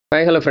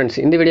Hi hello friends,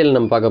 இந்த வீடியோவில்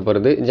நம்ம பார்க்க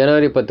போகிறது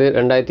ஜனவரி 10,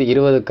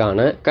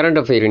 2020க்கான கரண்ட்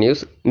அஃபேர்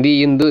நியூஸ் தி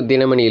இந்து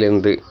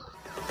தினமணியிலிருந்து.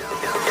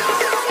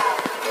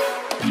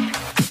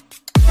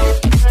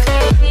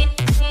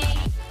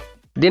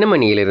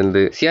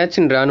 தினமணியிலிருந்து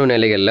சியாச்சின் ராணுவ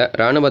நிலைகளில்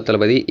ராணுவ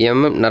தளபதி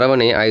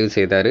நரவணே ஆய்வு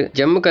செய்தார்.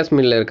 ஜம்மு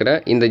காஷ்மீரில் இருக்கிற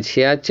இந்த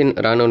சியாச்சின்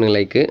ராணுவ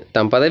நிலைக்கு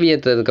தாம்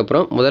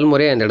பதவியேற்றதுக்கப்புறம் முதல்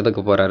முறையாக அந்த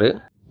இடத்துக்கு போகிறாரு.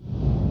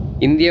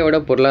 இந்தியாவோட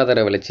பொருளாதார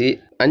வளர்ச்சி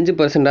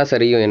 5%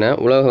 சரியும் என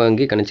உலக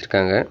வங்கி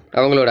கணிச்சிருக்காங்க.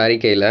 அவங்களோட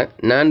அறிக்கையில்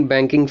நான்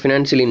பேங்கிங்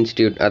ஃபினான்ஷியல்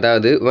இன்ஸ்டியூட்,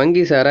 அதாவது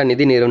வங்கி சாரா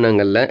நிதி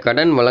நிறுவனங்களில்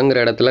கடன் வழங்குற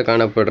இடத்துல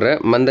காணப்படுற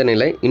மந்த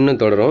நிலை இன்னும்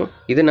தொடரும்.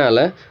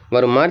 இதனால்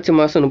வரும் மார்ச்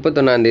மாதம்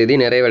 31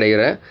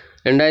 நிறைவடைகிற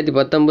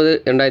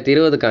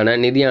 2019-2020க்கான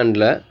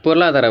நிதியாண்டில்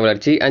பொருளாதார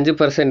வளர்ச்சி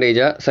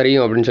 5%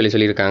 சரியும் அப்படின்னு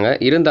சொல்லியிருக்காங்க.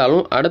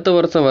 இருந்தாலும் அடுத்த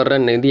வருஷம்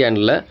வர்ற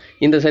நிதியாண்டில்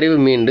இந்த சரிவு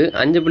மீண்டு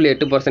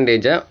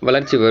 5.8%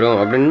 வளர்ச்சி வரும்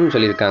அப்படின்னு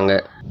சொல்லியிருக்காங்க.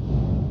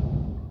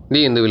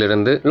 தி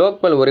இந்துவிலிருந்து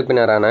லோக்பால்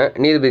உறுப்பினரான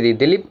நீதிபதி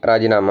திலீப்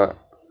ராஜினாமா.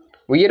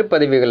 உயர்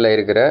பதவிகளில்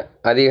இருக்கிற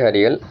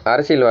அதிகாரிகள்,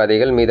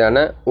 அரசியல்வாதிகள்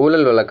மீதான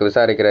ஊழல் வழக்கு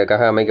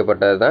விசாரிக்கிறதுக்காக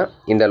அமைக்கப்பட்டது தான்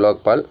இந்த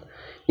லோக்பால்.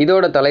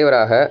 இதோட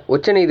தலைவராக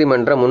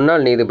உச்சநீதிமன்ற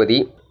முன்னாள் நீதிபதி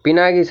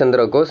பினாகி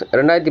சந்திரகோஸ்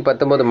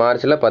 2019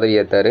 மார்ச்சில்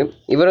பதவியேற்றார்.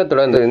 இவரை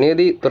தொடர்ந்து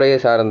நீதித்துறையை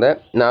சார்ந்த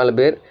 4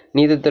 பேர்,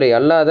 நீதித்துறை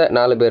அல்லாத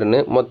 4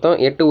 பேர்னு மொத்தம்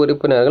 8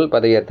 உறுப்பினர்கள்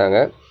பதவியேற்றாங்க.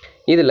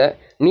 இதில்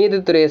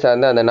நீதித்துறையை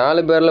சார்ந்த அந்த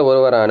 4 பேரில்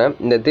ஒருவரான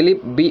இந்த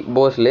திலீப் பி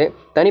போஸ்லே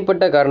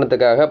தனிப்பட்ட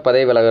காரணத்துக்காக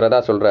பதவி விலகிறதா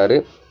சொல்கிறாரு.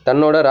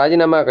 தன்னோட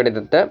ராஜினாமா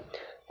கடிதத்தை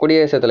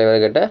குடியரசுத்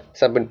தலைவர்கிட்ட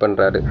சப்மிட்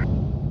பண்ணுறாரு.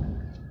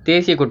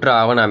 தேசிய குற்ற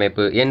ஆவண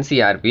அமைப்பு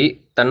NCRP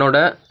தன்னோட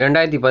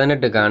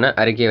 2018க்கான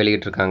அறிக்கையை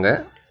வெளியிட்டிருக்காங்க.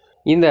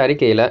 இந்த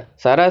அறிக்கையில்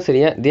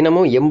சராசரியாக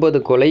தினமும் 80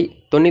 கொலை,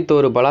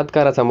 91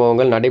 பலாத்கார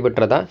சம்பவங்கள்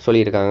நடைபெற்றதா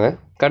சொல்லியிருக்காங்க.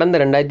 கடந்த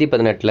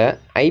 2018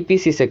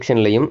 IPC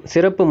செக்ஷன்லையும்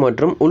சிறப்பு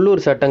மற்றும்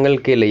உள்ளூர் சட்டங்கள்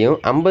கீழேயும்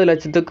 50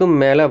 லட்சத்துக்கும்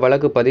மேலே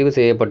வழக்கு பதிவு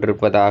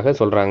செய்யப்பட்டிருப்பதாக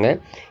சொல்கிறாங்க.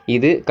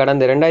 இது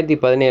கடந்த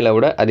 2017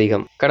 விட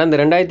அதிகம். கடந்த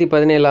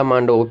 2017ஆம்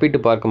ஆண்டு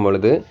ஒப்பிட்டு பார்க்கும்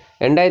பொழுது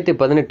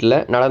 2018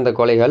 நடந்த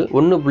கொலைகள்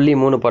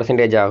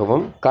 1.3%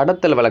 ஆகவும்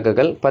கடத்தல்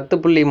வழக்குகள்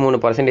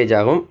 10.3%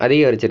 ஆகவும்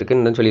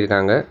அதிகரிச்சிருக்குன்னு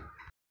சொல்லியிருக்காங்க.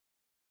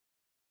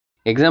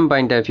 எக்ஸாம்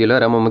பாயிண்ட் ஆஃப்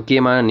வியூவில் ரொம்ப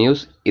முக்கியமான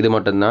நியூஸ் இது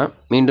மட்டும்தான்.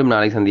 மீண்டும்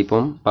நாளை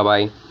சந்திப்போம்.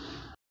 பாய்.